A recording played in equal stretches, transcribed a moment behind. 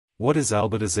What is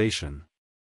albitization?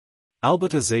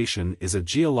 Albitization is a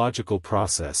geological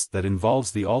process that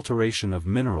involves the alteration of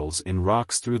minerals in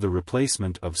rocks through the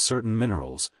replacement of certain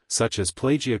minerals, such as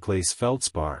plagioclase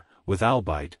feldspar, with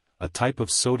albite, a type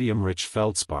of sodium-rich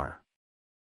feldspar.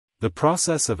 The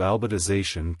process of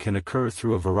albitization can occur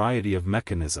through a variety of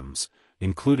mechanisms,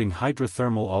 including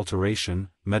hydrothermal alteration,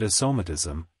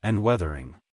 metasomatism, and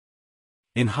weathering.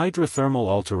 In hydrothermal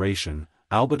alteration,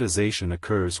 albitization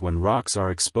occurs when rocks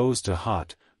are exposed to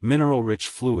hot, mineral-rich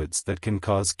fluids that can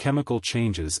cause chemical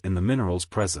changes in the minerals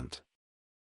present.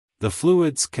 The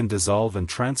fluids can dissolve and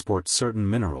transport certain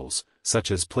minerals,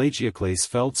 such as plagioclase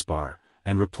feldspar,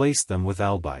 and replace them with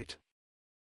albite.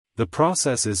 The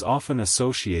process is often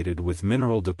associated with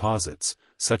mineral deposits,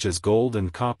 such as gold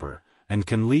and copper, and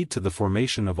can lead to the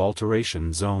formation of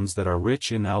alteration zones that are rich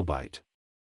in albite.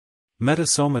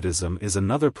 Metasomatism is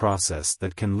another process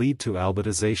that can lead to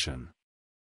albitization.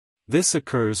 This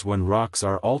occurs when rocks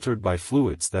are altered by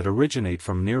fluids that originate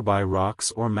from nearby rocks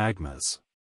or magmas.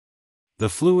 The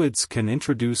fluids can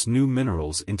introduce new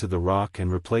minerals into the rock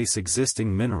and replace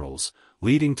existing minerals,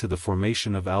 leading to the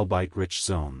formation of albite-rich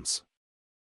zones.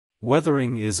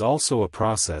 Weathering is also a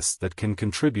process that can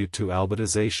contribute to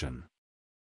albitization.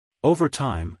 Over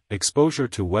time, exposure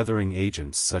to weathering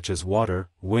agents such as water,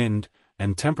 wind,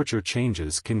 and temperature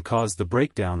changes can cause the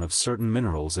breakdown of certain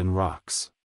minerals in rocks.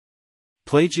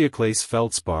 Plagioclase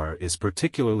feldspar is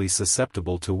particularly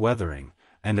susceptible to weathering,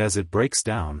 and as it breaks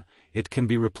down, it can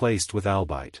be replaced with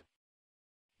albite.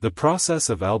 The process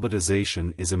of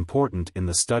albitization is important in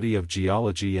the study of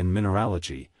geology and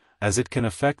mineralogy, as it can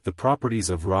affect the properties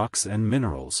of rocks and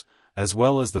minerals, as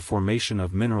well as the formation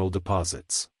of mineral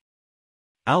deposits.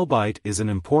 Albite is an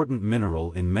important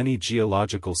mineral in many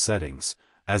geological settings,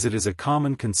 as it is a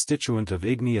common constituent of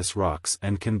igneous rocks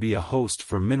and can be a host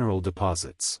for mineral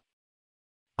deposits.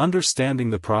 Understanding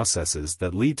the processes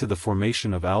that lead to the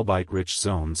formation of albite-rich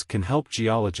zones can help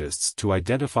geologists to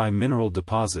identify mineral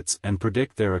deposits and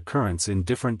predict their occurrence in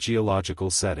different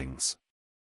geological settings.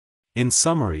 In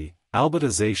summary,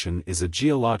 albitization is a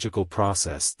geological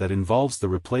process that involves the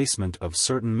replacement of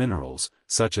certain minerals,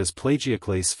 such as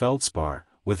plagioclase feldspar,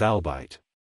 with albite.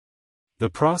 The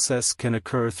process can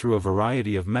occur through a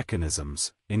variety of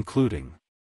mechanisms, including: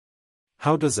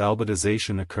 how does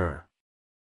albitization occur?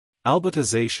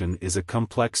 Albitization is a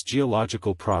complex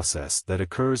geological process that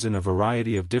occurs in a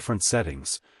variety of different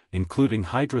settings, including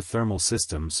hydrothermal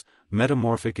systems,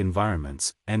 metamorphic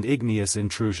environments, and igneous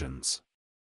intrusions.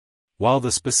 While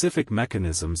the specific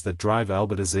mechanisms that drive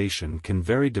albitization can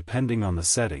vary depending on the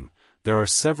setting, there are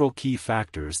several key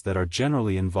factors that are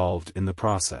generally involved in the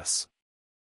process.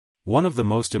 One of the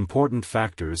most important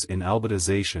factors in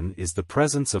albitization is the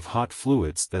presence of hot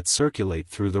fluids that circulate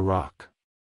through the rock.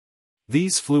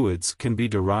 These fluids can be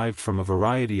derived from a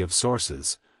variety of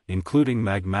sources, including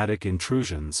magmatic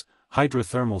intrusions,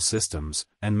 hydrothermal systems,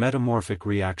 and metamorphic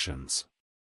reactions.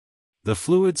 The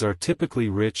fluids are typically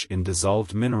rich in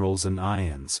dissolved minerals and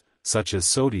ions, such as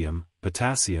sodium,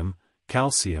 potassium,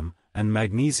 calcium, and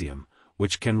magnesium,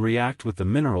 which can react with the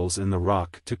minerals in the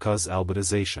rock to cause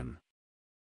albitization.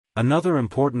 Another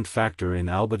important factor in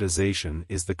albitization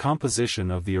is the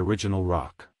composition of the original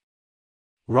rock.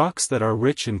 Rocks that are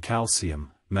rich in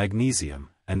calcium,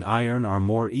 magnesium, and iron are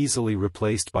more easily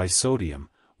replaced by sodium,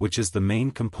 which is the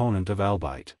main component of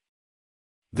albite.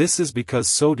 This is because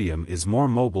sodium is more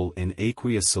mobile in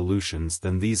aqueous solutions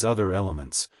than these other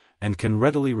elements, and can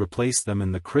readily replace them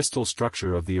in the crystal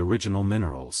structure of the original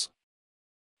minerals.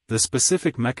 The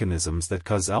specific mechanisms that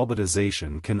cause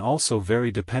albitization can also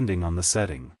vary depending on the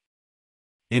setting.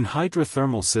 In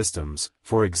hydrothermal systems,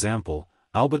 for example,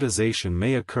 albitization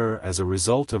may occur as a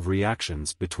result of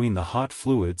reactions between the hot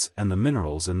fluids and the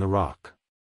minerals in the rock.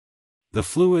 The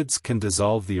fluids can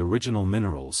dissolve the original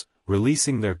minerals,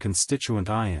 releasing their constituent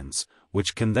ions,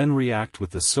 which can then react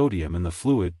with the sodium in the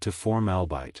fluid to form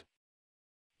albite.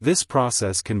 This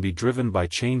process can be driven by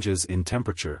changes in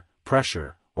temperature,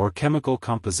 pressure, or chemical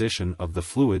composition of the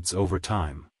fluids over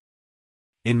time.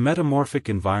 In metamorphic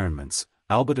environments,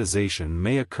 albitization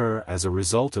may occur as a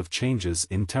result of changes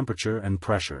in temperature and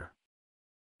pressure.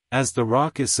 As the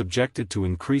rock is subjected to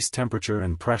increased temperature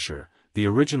and pressure, the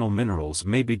original minerals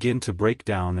may begin to break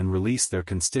down and release their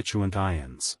constituent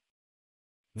ions.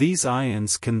 These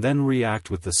ions can then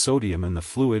react with the sodium in the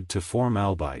fluid to form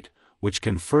albite, which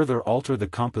can further alter the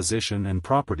composition and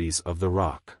properties of the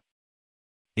rock.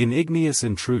 In igneous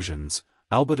intrusions,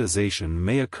 albitization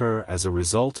may occur as a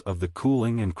result of the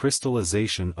cooling and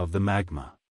crystallization of the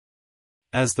magma.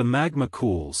 As the magma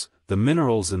cools, the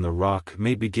minerals in the rock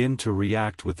may begin to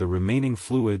react with the remaining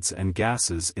fluids and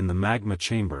gases in the magma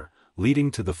chamber,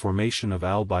 leading to the formation of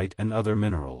albite and other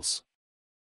minerals.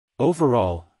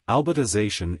 Overall,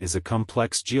 albitization is a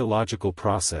complex geological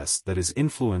process that is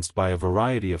influenced by a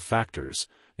variety of factors,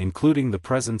 including the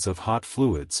presence of hot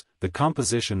fluids, the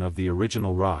composition of the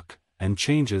original rock, and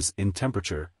changes in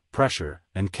temperature, pressure,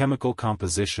 and chemical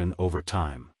composition over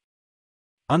time.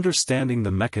 Understanding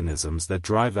the mechanisms that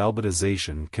drive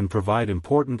albitization can provide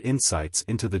important insights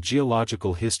into the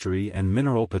geological history and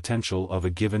mineral potential of a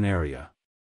given area.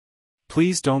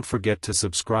 Please don't forget to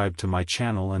subscribe to my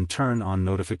channel and turn on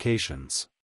notifications.